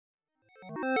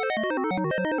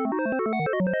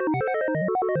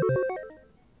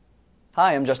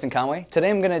Hi, I'm Justin Conway. Today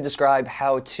I'm going to describe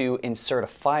how to insert a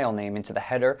file name into the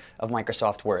header of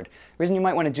Microsoft Word. The reason you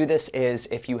might want to do this is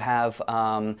if you have,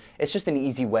 it's just an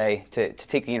easy way to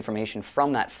take the information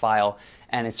from that file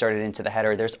and insert it into the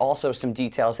header. There's also some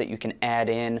details that you can add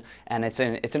in, and it's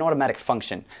an automatic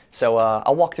function. So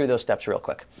I'll walk through those steps real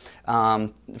quick.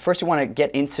 First you want to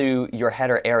get into your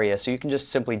header area, so you can just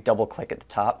simply double click at the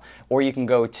top, or you can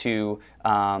go to,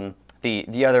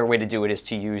 the other way to do it is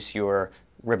to use your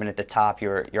ribbon at the top,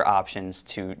 your options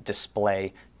to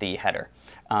display the header.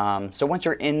 So once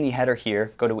you're in the header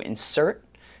here, go to Insert,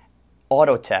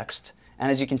 Auto Text,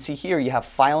 and as you can see here, you have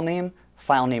file name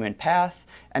and path,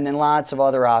 and then lots of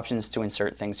other options to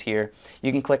insert things here.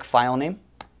 You can click File Name,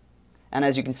 and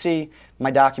as you can see,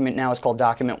 my document now is called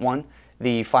Document 1.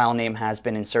 The file name has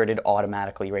been inserted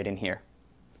automatically right in here.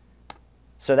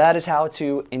 So that is how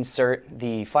to insert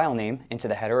the file name into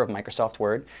the header of Microsoft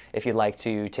Word. If you'd like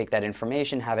to take that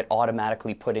information, have it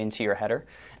automatically put into your header,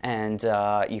 and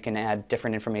you can add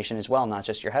different information as well, not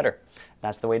just your header.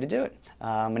 That's the way to do it.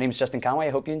 My name is Justin Conway.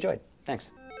 I hope you enjoyed.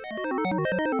 Thanks.